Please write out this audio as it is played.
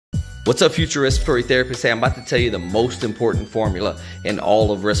What's up, future respiratory therapists? Hey, I'm about to tell you the most important formula in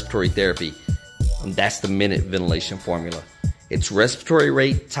all of respiratory therapy, and that's the minute ventilation formula. It's respiratory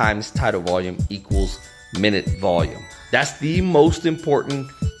rate times tidal volume equals minute volume. That's the most important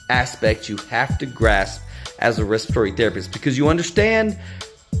aspect you have to grasp as a respiratory therapist, because you understand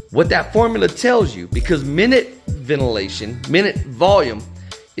what that formula tells you, because minute ventilation, minute volume,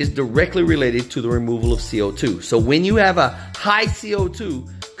 is directly related to the removal of CO2. So when you have a high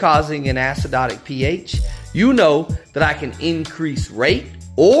CO2 causing an acidotic pH, you know that I can increase rate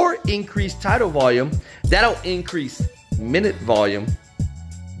or increase tidal volume. That'll increase minute volume,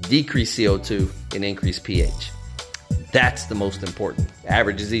 decrease CO2, and increase pH. That's the most important.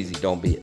 Average is easy, don't be it.